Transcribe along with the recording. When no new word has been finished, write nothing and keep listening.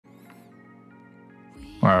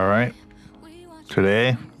All right.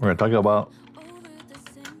 Today we're going to talk about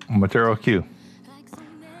Material Q.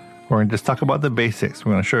 We're going to just talk about the basics.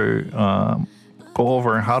 We're going to show you, go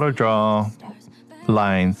over how to draw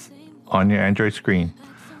lines on your Android screen.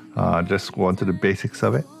 Just go into the basics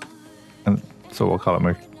of it. And so we'll call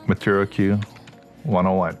it Material Q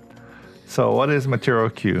 101. So what is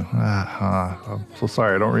Material Q? I'm so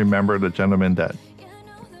sorry. I don't remember the gentleman that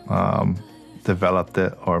developed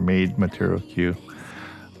it or made Material Q.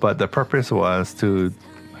 But the purpose was to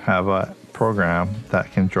have a program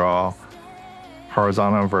that can draw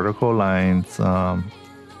horizontal and vertical lines on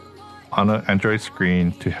an Android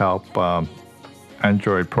screen to help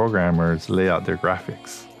Android programmers lay out their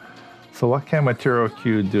graphics. So what can Material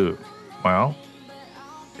Q do? Well,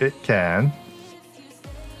 it can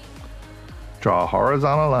draw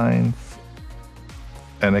horizontal lines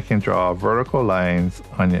and it can draw vertical lines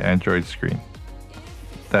on your Android screen.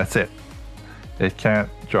 That's it. It can't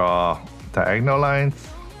draw diagonal lines.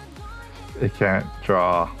 It can't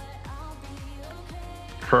draw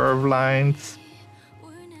curved lines.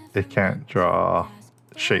 It can't draw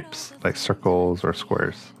shapes like circles or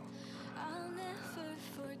squares.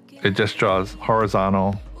 It just draws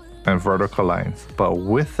horizontal and vertical lines. But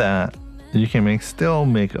with that, you can still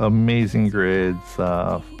make amazing grids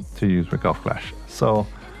to use with Golf Clash. So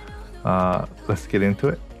let's get into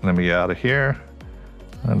it. Let me get out of here.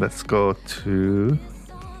 And let's go to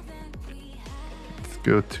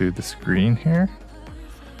the screen here.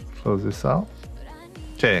 Close this out.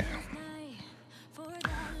 Okay.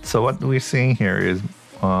 So what we're seeing here is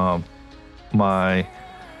my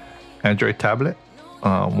Android tablet.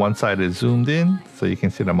 One side is zoomed in, so you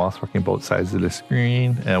can see the mouse working both sides of the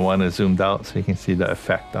screen, and one is zoomed out, so you can see the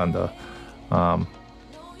effect on the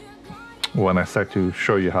when I start to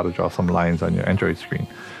show you how to draw some lines on your Android screen.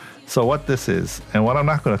 So what this is, and what I'm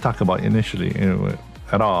not going to talk about initially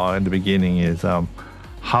at all in the beginning, is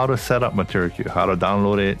how to set up Material Q, how to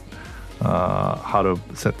download it, how to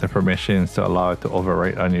set the permissions to allow it to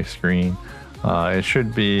overwrite on your screen. It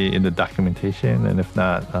should be in the documentation, and if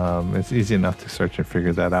not, it's easy enough to search and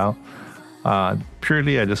figure that out.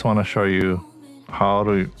 Purely, I just want to show you how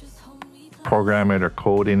to program it or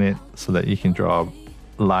code in it so that you can draw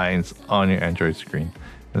lines on your Android screen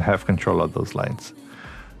and have control of those lines.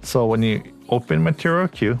 So when you open Material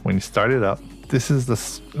Q, when you start it up, this is the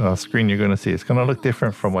screen you're going to see. It's going to look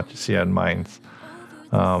different from what you see on mine's.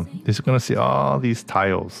 You're going to see all these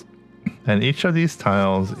tiles, and each of these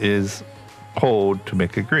tiles is code to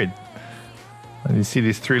make a grid. And you see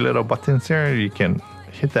these three little buttons here. You can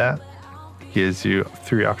hit that. It gives you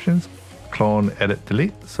three options: clone, edit,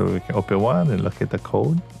 delete. So we can open one and look at the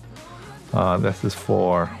code. This is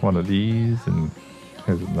for one of these, and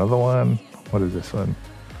here's another one. What is this one?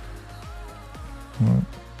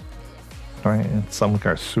 Right, and some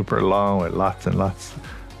are super long with lots and lots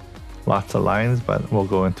of lines, but we'll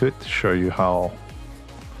go into it to show you how.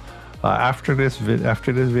 After this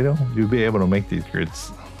video, you'll be able to make these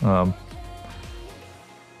grids. And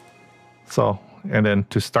then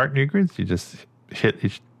to start new grids, you just hit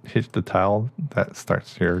the tile that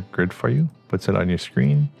starts your grid for you, puts it on your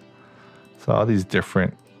screen. So all these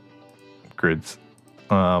different grids.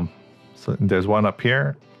 So there's one up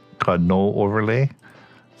here called No Overlay.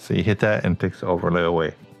 So you hit that and it takes the overlay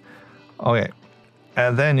away. Okay.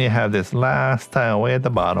 And then you have this last tile way at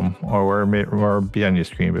the bottom, or where it will be on your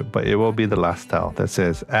screen, but it will be the last tile that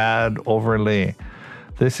says Add Overlay.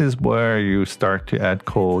 This is where you start to add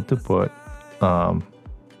code to put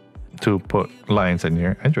lines on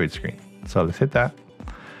your Android screen. So let's hit that.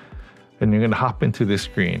 And you're going to hop into this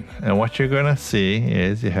screen. And what you're going to see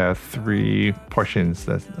is you have three portions,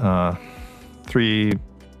 three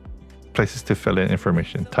places to fill in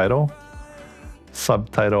information: title,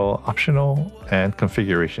 subtitle optional, and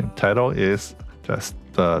configuration. Title is just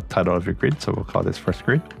the title of your grid, so we'll call this first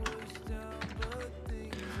grid.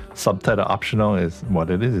 Subtitle optional is what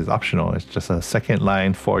it is optional. It's just a second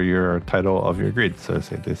line for your title of your grid. So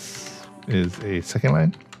say this is a second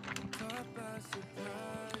line.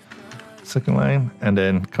 And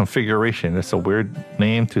then configuration. It's a weird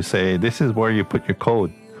name to say this is where you put your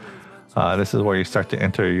code. This is where you start to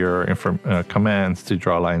enter your commands to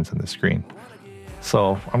draw lines on the screen.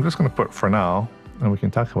 So I'm just going to put for now, and we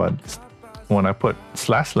can talk about this. When I put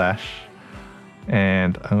 //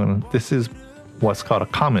 and this is what's called a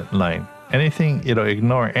comment line. It'll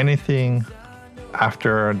ignore anything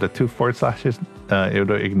after the 2 forward slashes.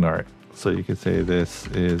 It'll ignore it. So you can say this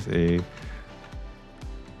is a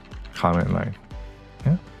comment line.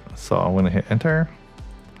 Yeah. So I'm going to hit enter.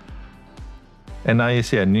 And now you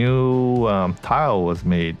see a new tile was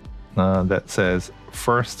made that says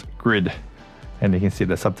first grid. And you can see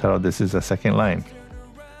the subtitle, this is a second line.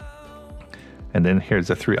 And then here's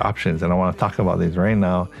the 3 options, and I want to talk about these right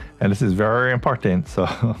now. And this is very important, so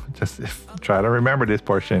just try to remember this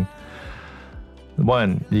portion.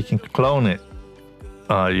 1, you can clone it.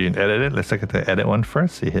 You can edit it. Let's look at the edit one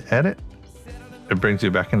first. So you hit edit. It brings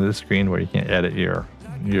you back into the screen where you can edit your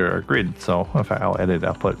grid. So if I'll edit,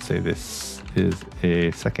 I'll put, say this is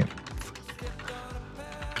a second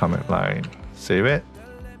comment line. Save it.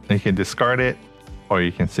 And you can discard it, or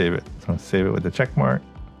you can save it. So save it with the check mark.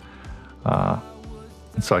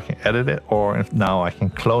 So I can edit it, or now I can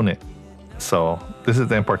clone it. So this is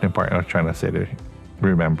the important part I was trying to say to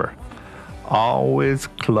remember. Always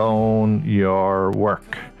clone your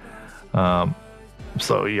work.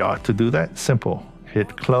 So you ought to do that. Simple.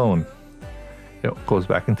 Hit clone. It goes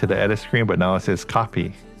back into the edit screen, but now it says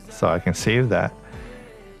copy. So I can save that.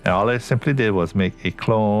 And all I simply did was make a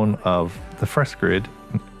clone of the first grid,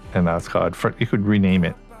 and that's called, you could rename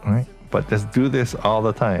it, right? But just do this all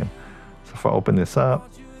the time. So if I open this up,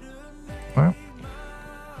 well,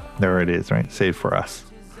 there it is, right? Saved for us.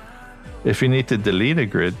 If you need to delete a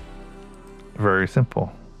grid, very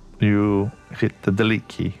simple. You hit the delete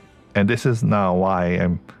key. And this is now why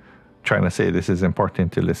I'm trying to say this is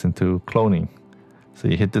important to listen to cloning. So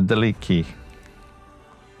you hit the delete key.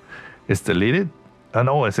 It's deleted. I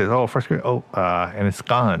know it says, oh, first grid, and it's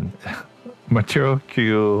gone. Material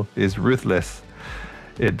Queue is ruthless.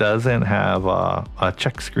 It doesn't have a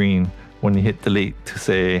check screen when you hit delete to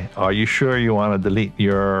say, are you sure you want to delete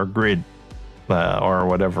your grid or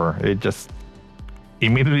whatever. It just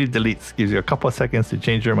immediately deletes, gives you a couple of seconds to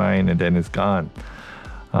change your mind, and then it's gone.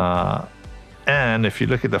 And if you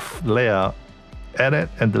look at the layout, edit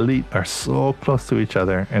and delete are so close to each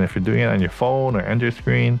other. And if you're doing it on your phone or under your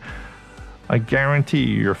screen, I guarantee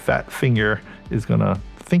you your fat finger is gonna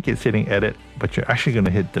think it's hitting edit, but you're actually gonna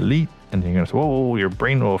hit delete, and you're gonna say, whoa, your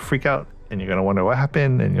brain will freak out, and you're gonna wonder what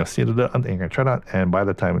happened, and you'll see the and you're gonna try it out, and by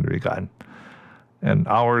the time it'll be gone. And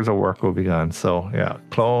hours of work will be gone. So yeah,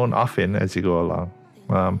 clone often as you go along.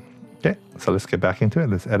 Okay, so let's get back into it.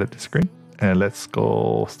 Let's edit the screen, and let's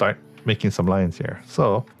go start making some lines here.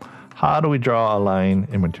 So how do we draw a line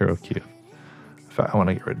in Material Queue? In fact, I want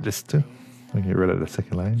to get rid of this too. I get rid of the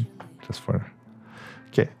second line just for,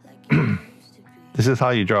 okay. This is how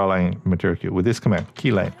you draw a line in Material Queue with this command,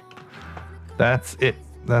 keyline. That's it.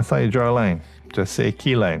 That's how you draw a line. Just say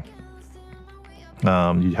keyline.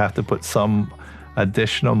 You have to put some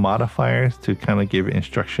additional modifiers to kind of give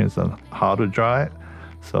instructions on how to draw it.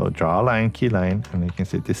 So draw a line, keyline, and you can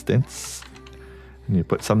say distance. And you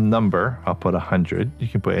put some number. I'll put 100. You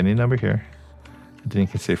can put any number here. And then you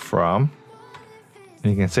can say from.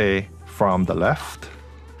 And you can say from the left.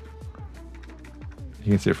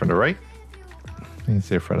 You can say from the right. You can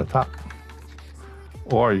say from the top.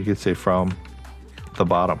 Or you can say from the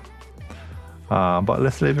bottom. But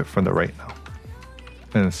let's leave it from the right now.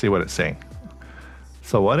 And see what it's saying.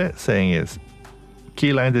 So what it's saying is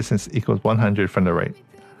keyline distance equals 100 from the right.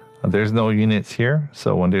 There's no units here,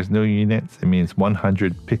 so when there's no units, it means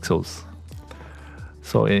 100 pixels.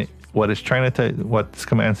 So what it's trying to tell, what this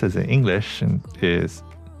command says in English is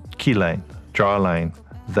keyline, draw a line.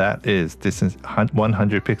 That is distance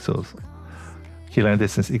 100 pixels. Keyline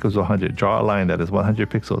distance equals 100. Draw a line that is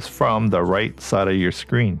 100 pixels from the right side of your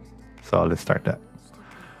screen. So let's start that.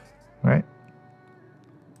 All right.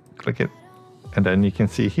 Click it, and then you can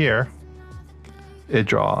see here. It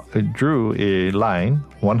drew a line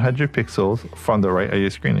 100 pixels from the right of your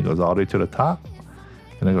screen. It goes all the way to the top,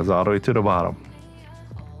 and it goes all the way to the bottom.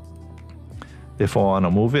 If I want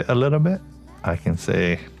to move it a little bit, I can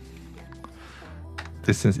say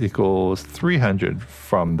distance equals 300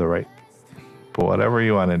 from the right. Put whatever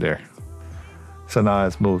you want in there. So now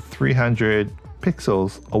it's moved 300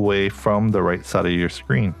 pixels away from the right side of your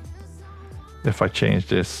screen. If I change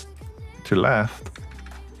this to left,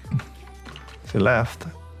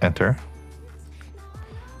 enter,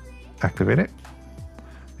 activate it.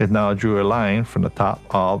 It now drew a line from the top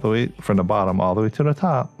all the way, from the bottom all the way to the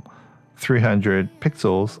top, 300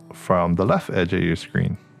 pixels from the left edge of your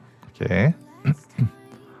screen. Okay.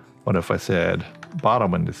 What if I said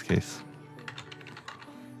bottom in this case?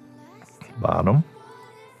 Bottom,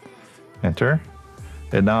 enter.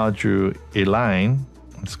 It now drew a line.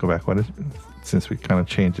 Let's go back, since we kind of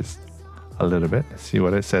changed this a little bit. Let's see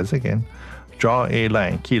what it says again. Draw a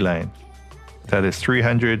line, key line, that is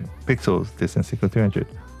 300 pixels, distance equal 300,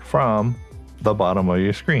 from the bottom of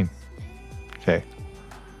your screen. Okay,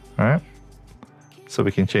 all right. So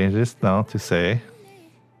we can change this now to say,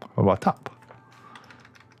 what about top?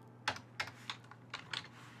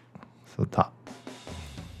 So top.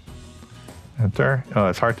 enter.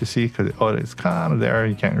 It's hard to see because it's kind of there.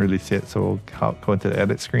 You can't really see it. So we'll go into the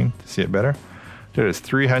edit screen to see it better. There is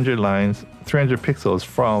 300 lines, 300 pixels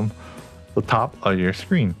from the top of your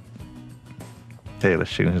screen. Okay,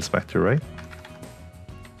 let's change this back to right.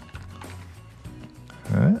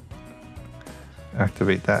 All right.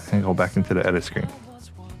 Activate that and go back into the edit screen.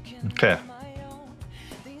 Okay.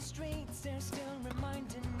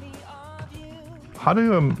 How do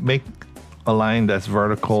you make a line that's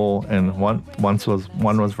vertical and one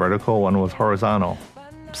was vertical, one was horizontal?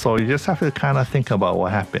 So you just have to kind of think about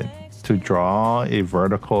what happened. To draw a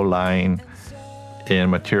vertical line in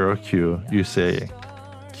Material Queue, you say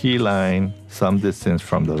key line some distance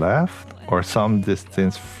from the left or some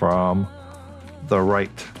distance from the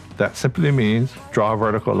right. That simply means draw a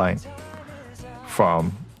vertical line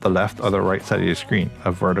from the left or the right side of your screen,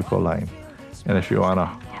 a vertical line. And if you want a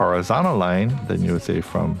horizontal line, then you would say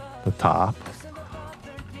from the top,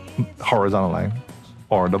 horizontal line,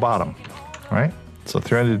 or the bottom, right? So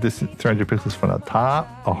 300 pixels from the top,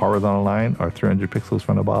 a horizontal line, or 300 pixels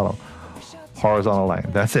from the bottom, horizontal line.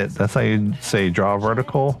 That's it. That's how you say draw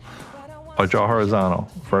vertical or draw horizontal.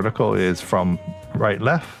 Vertical is from right,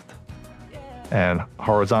 left, and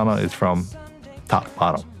horizontal is from top,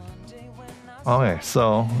 bottom. Okay,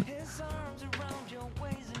 so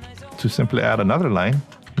to simply add another line,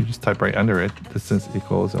 you just type right under it, distance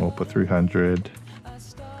equals, and we'll put 300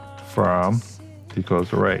 from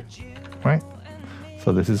equals right, right?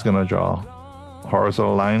 So this is going to draw a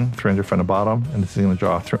horizontal line 300 from the bottom, and this is going to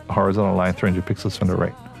draw a horizontal line 300 pixels from the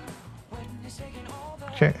right.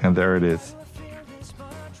 Okay, and there it is.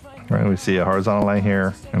 Right, we see a horizontal line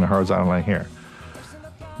here and a horizontal line here.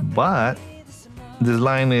 But this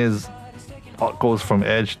line goes from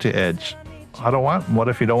edge to edge. What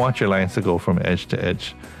if you don't want your lines to go from edge to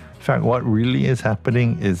edge? In fact, what really is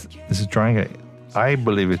happening is I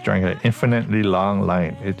believe it's drawing an infinitely long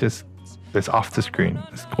line. It's off the screen.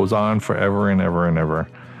 It goes on forever and ever and ever.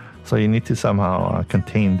 So you need to somehow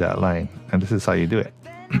contain that line. And this is how you do it.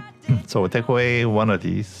 So we'll take away one of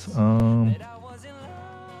these.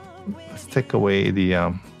 Let's take away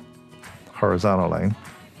the horizontal line.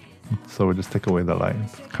 So we'll just take away the line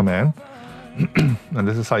command. And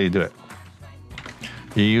this is how you do it.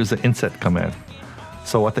 You use the inset command.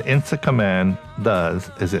 So what the inset command does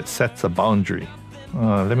is it sets a boundary.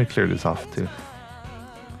 Let me clear this off too.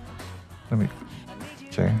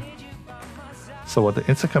 Okay. So what the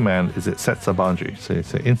inset command is, it sets a boundary. So you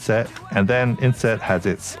say inset, and then inset has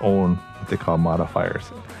its own what they call modifiers,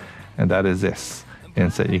 and that is this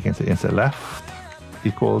inset. You can say inset left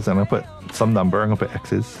equals, and I'll put some number. I'm gonna put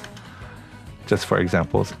x's just for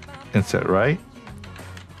examples. Inset right,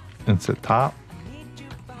 inset top,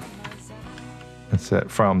 inset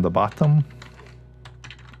from the bottom,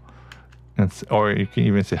 or you can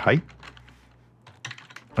even say height.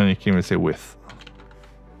 And you can even say width.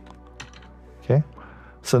 Okay,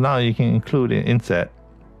 so now you can include in inset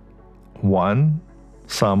one,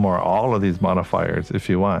 some, or all of these modifiers if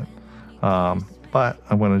you want. But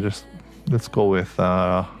I'm gonna let's go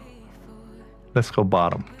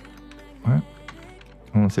bottom. All right,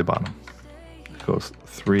 I'm gonna say bottom. It goes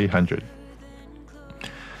 300.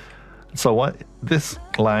 So what this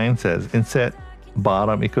line says, inset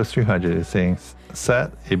bottom equals 300, is saying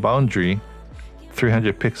set a boundary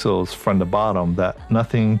 300 pixels from the bottom that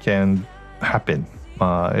nothing can happen.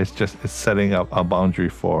 It's setting up a boundary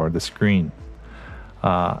for the screen.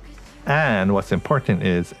 And what's important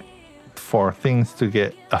is for things to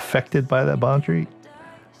get affected by that boundary,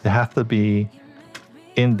 they have to be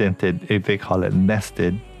indented. If they call it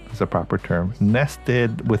nested, is a proper term.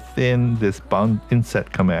 Nested within this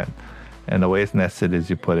inset command. And the way it's nested is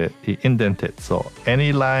you indent it. So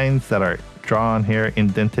any lines that are drawn here,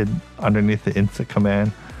 indented underneath the inset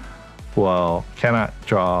command, cannot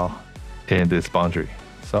draw in this boundary.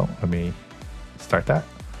 So let me start that.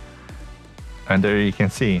 And there you can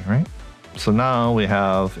see, right? So now we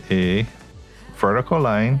have a vertical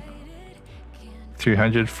line,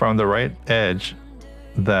 300 from the right edge,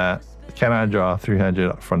 that cannot draw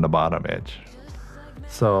 300 from the bottom edge.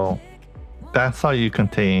 So that's how you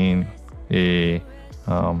contain a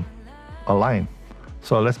line.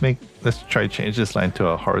 So let's try to change this line to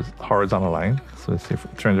a horizontal line. So let's say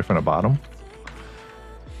 300 from the bottom,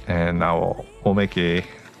 and now we'll make a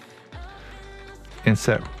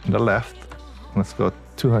inset on the left. Let's go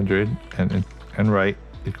 200 and right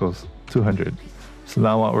equals 200. So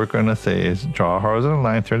now what we're going to say is draw a horizontal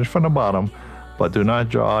line 300 from the bottom, but do not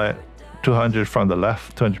draw it 200 from the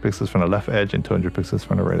left, 200 pixels from the left edge, and 200 pixels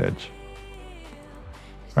from the right edge.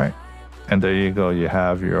 Right, and there you go. You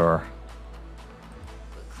have your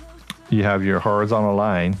horizontal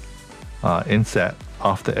line inset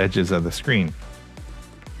off the edges of the screen.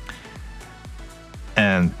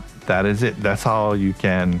 And that is it. That's how you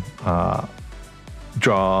can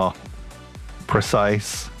draw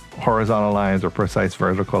precise horizontal lines or precise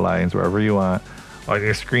vertical lines wherever you want on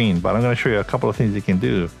your screen. But I'm going to show you a couple of things you can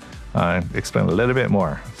do and explain a little bit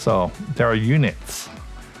more. So there are units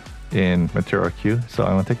in Material Queue. So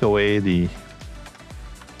I'm going to take away the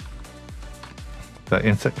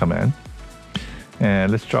inset command.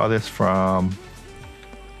 And let's draw this from,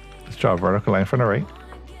 let's draw a vertical line from the right.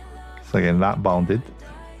 So again, not bounded,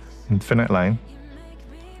 infinite line.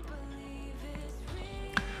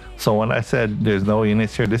 So when I said there's no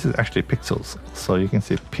units here, this is actually pixels. So you can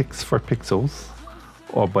say pix for pixels,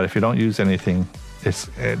 but if you don't use anything, it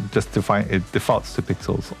defaults to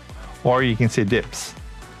pixels. Or you can say dips,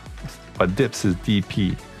 but dips is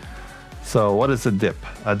DP. So what is a dip?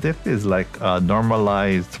 A dip is like a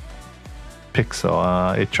normalized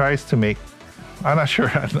pixel. It tries to make, I'm not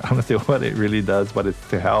sure honestly what it really does, but it's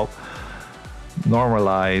to help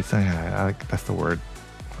normalize, that's the word,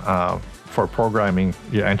 for programming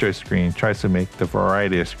your Android screen. Tries to make the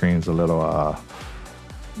variety of screens a little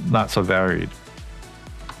not so varied.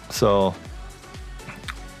 So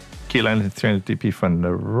keyline is 300 dp from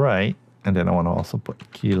the right, and then I want to also put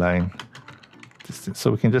keyline distance,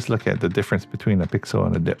 so we can just look at the difference between a pixel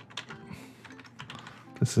and a dip.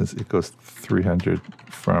 This is equals 300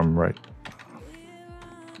 from right.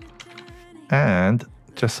 And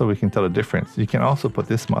just so we can tell the difference, you can also put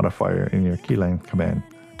this modifier in your keyline command.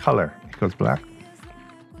 Color equals black.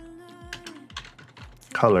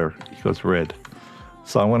 Color equals red.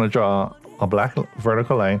 So I'm going to draw a black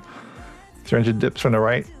vertical line, 300 dips from the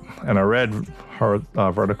right, and a red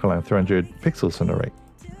vertical line, 300 pixels from the right.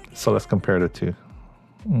 So let's compare the two.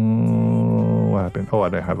 What happened? Oh, I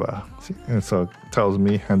didn't have a... And so it tells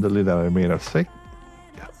me handily that I made a mistake.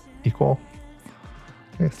 Yeah, equal.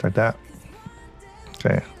 Okay, start that.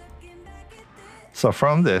 Okay. So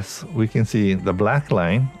from this, we can see the black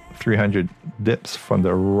line, 300 dips from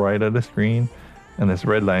the right of the screen, and this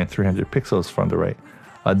red line, 300 pixels from the right.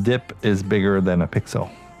 A dip is bigger than a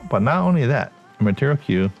pixel. But not only that, in Material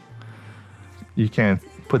Queue, you can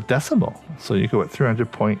put decimal. So you could put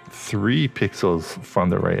 300.3 pixels from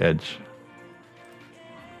the right edge.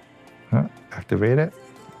 Activate it.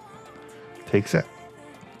 Takes it.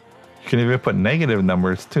 You can even put negative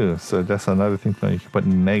numbers too. So that's another thing. You can put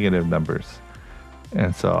negative numbers.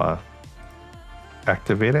 And so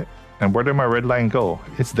activate it. And where did my red line go?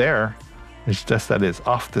 It's there. It's just that it's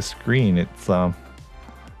off the screen. It's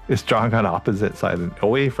drawing on the opposite side,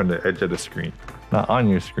 away from the edge of the screen, not on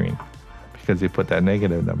your screen, because you put that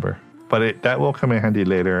negative number. But that will come in handy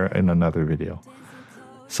later in another video.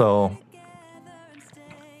 So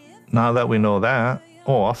now that we know that,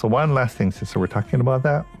 oh, also one last thing, since we're talking about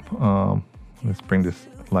that, let's bring this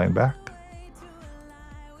line back.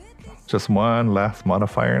 Just one last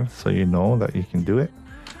modifier, so you know that you can do it,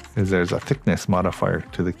 is there's a thickness modifier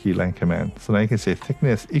to the keyline command. So now you can say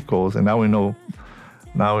thickness equals, and now we know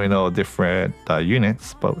different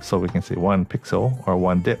units, but so we can say 1 pixel or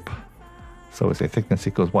 1 dip. So we say thickness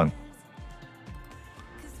equals 1.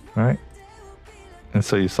 All right, and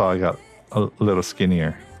so you saw I got a little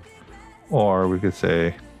skinnier. Or we could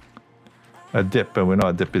say a dip, and we know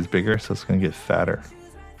a dip is bigger, so it's going to get fatter.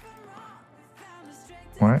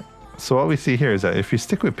 All right. So what we see here is that if you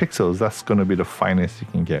stick with pixels, that's going to be the finest you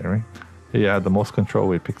can get, right? You have the most control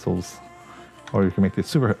with pixels, or you can make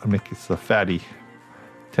it a fatty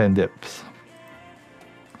 10 dips,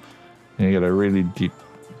 and you get a really deep,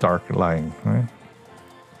 dark line, right?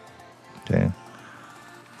 Okay.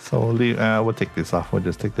 So we'll take this off. We'll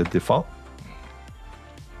just take the default.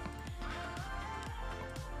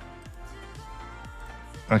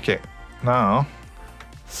 Okay, now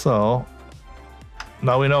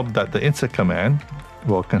we know that the inset command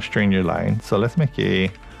will constrain your line. So let's make a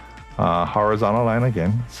horizontal line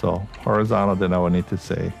again. So horizontal, then I will need to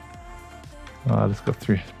say, let's go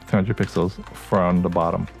 300 pixels from the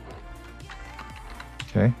bottom.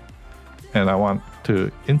 Okay, and I want to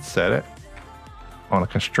inset it. I want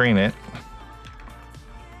to constrain it.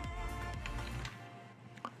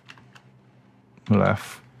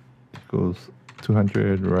 Left equals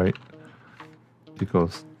 200, right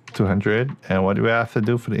equals 200. And what do we have to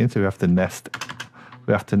do for the inset? We have to nest it.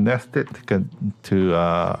 We have to nest it to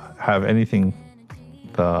have anything.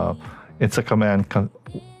 The inset command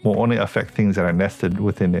will only affect things that are nested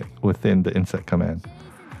within the inset command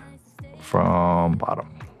from bottom.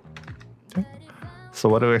 Okay. So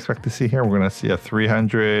what do we expect to see here? We're going to see a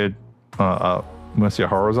 300. We're going to see a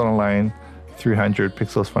horizontal line, 300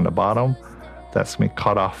 pixels from the bottom, That's me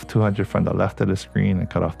cut off 200 from the left of the screen and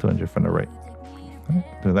cut off 200 from the right.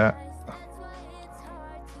 Right, do that.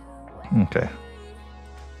 Okay.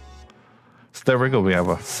 So there we go. We have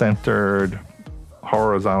a centered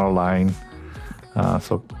horizontal line.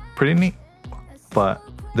 So pretty neat. But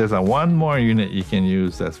there's one more unit you can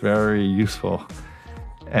use that's very useful.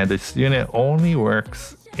 And this unit only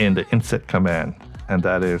works in the inset command, and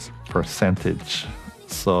that is percentage.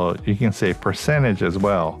 So you can say percentage as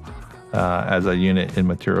well as a unit in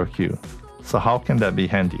Material Queue. So how can that be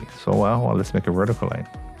handy? So well, let's make a vertical line.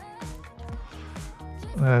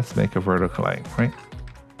 Let's make a vertical line, right?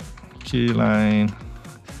 Key line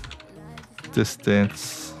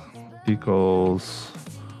distance equals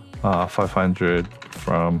 500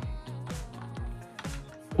 from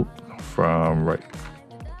right.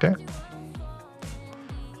 Okay.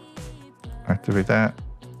 Activate that.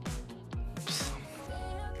 Oops.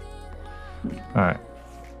 All right.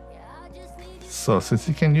 So since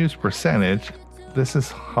you can use percentage, this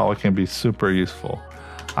is how it can be super useful.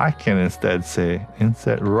 I can instead say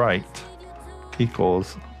inset right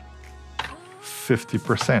equals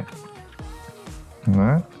 50%. All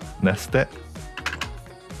right. Nest it.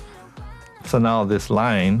 So now this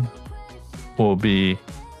line will be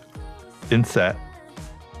inset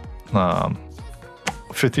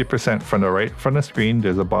 50% from the right from the screen.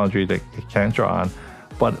 There's a boundary that it can't draw on,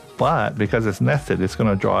 but because it's nested, it's going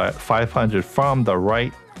to draw at 500 from the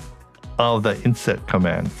right of the inset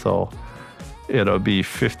command. So it'll be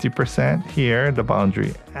 50% here, the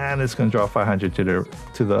boundary, and it's going to draw 500 to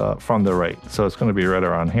the from the right. So it's going to be right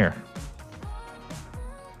around here.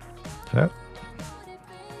 Okay.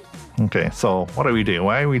 Okay. So what are we doing?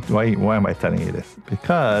 Why am I telling you this?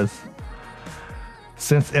 Because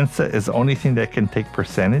since inset is the only thing that can take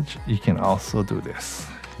percentage, you can also do this.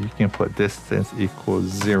 You can put distance equals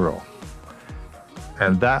 0.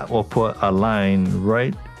 And that will put a line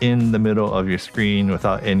right in the middle of your screen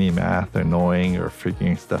without any math or knowing or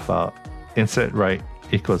figuring stuff out. Inset right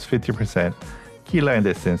equals 50%. Key line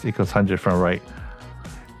distance equals 100 from right.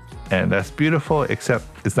 And that's beautiful, except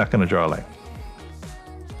it's not going to draw a line.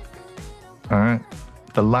 All right.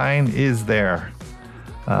 The line is there.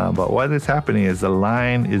 But what is happening is the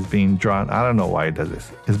line is being drawn. I don't know why it does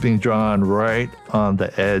this. It's being drawn right on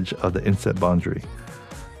the edge of the inset boundary.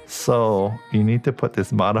 So you need to put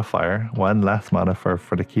this modifier, one last modifier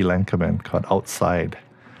for the keyline command called outside.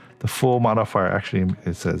 The full modifier actually,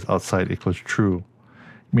 it says outside equals true,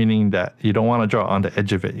 meaning that you don't want to draw on the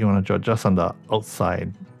edge of it. You want to draw just on the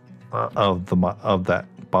outside of that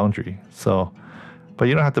boundary. So, but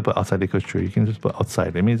you don't have to put outside equals true. You can just put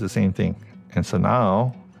outside. It means the same thing. And so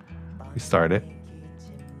now we start it.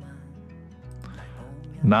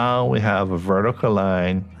 Now we have a vertical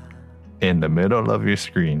line in the middle of your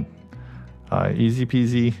screen. Easy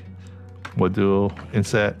peasy. We'll do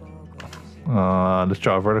inset. Let's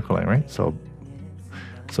draw a vertical line, right? So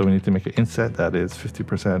we need to make an inset that is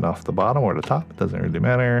 50% off the bottom or the top. It doesn't really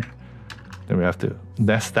matter. Then we have to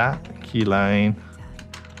nest that. Key line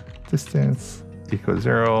distance equals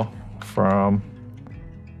 0 from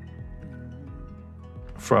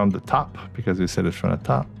the top, because we said it's from the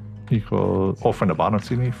top, equal, from the bottom,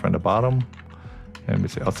 excuse me, from the bottom, and we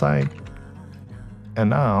say outside.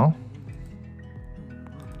 And now,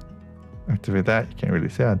 activate that. You can't really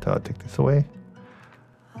see it until I take this away.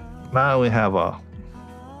 Now we have a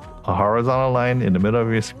horizontal line in the middle of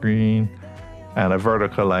your screen and a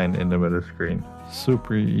vertical line in the middle of the screen.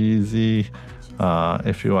 Super easy.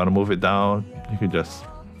 If you want to move it down, you can just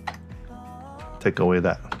take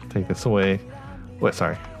this away. Wait,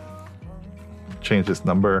 sorry. Change this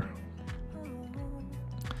number.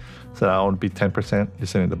 So that would be 10%. You're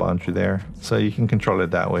setting the boundary there. So you can control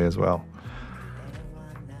it that way as well.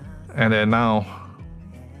 And then now,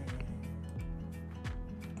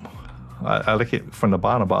 I like it from the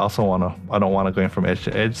bottom, but I don't want to go in from edge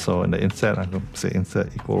to edge. So in the inset, I'm going to say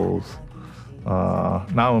inset equals,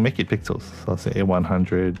 now we'll make it pixels. So I'll say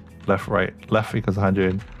A100, left equals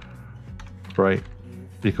 100, right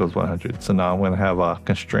equals 100. So now I'm going to have a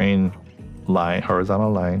constrained line,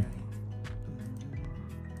 horizontal line.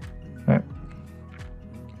 Right.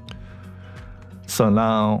 So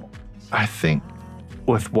now I think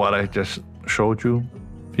with what I just showed you,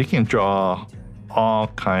 you can draw all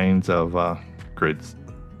kinds of grids.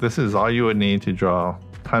 This is all you would need to draw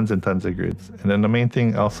tons and tons of grids. And then the main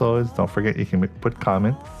thing also is, don't forget, you can put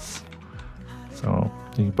comments. So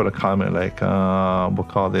you can put a comment like, we'll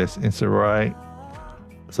call this inset right.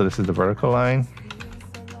 So this is the vertical line,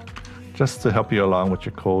 just to help you along with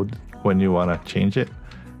your code when you want to change it.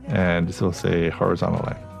 And this will say horizontal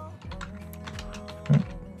line. Okay.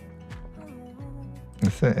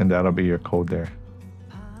 Let's paste it, and that'll be your code there.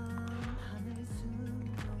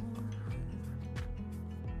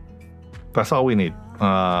 That's all we need.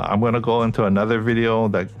 I'm going to go into another video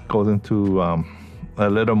that goes into a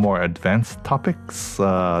little more advanced topics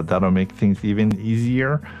that'll make things even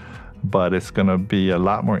easier, but it's going to be a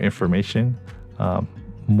lot more information.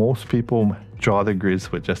 Most people draw the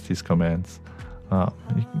grids with just these commands. You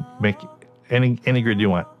can make any grid you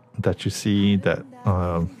want that you see that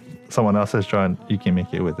someone else has drawn. You can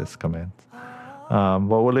make it with this command. But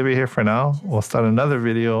we'll leave it here for now. We'll start another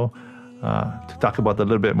video to talk about a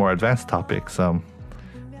little bit more advanced topics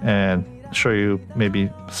and show you maybe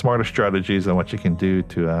smarter strategies on what you can do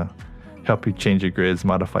to help you change your grids,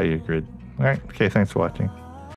 modify your grid. All right. Okay. Thanks for watching.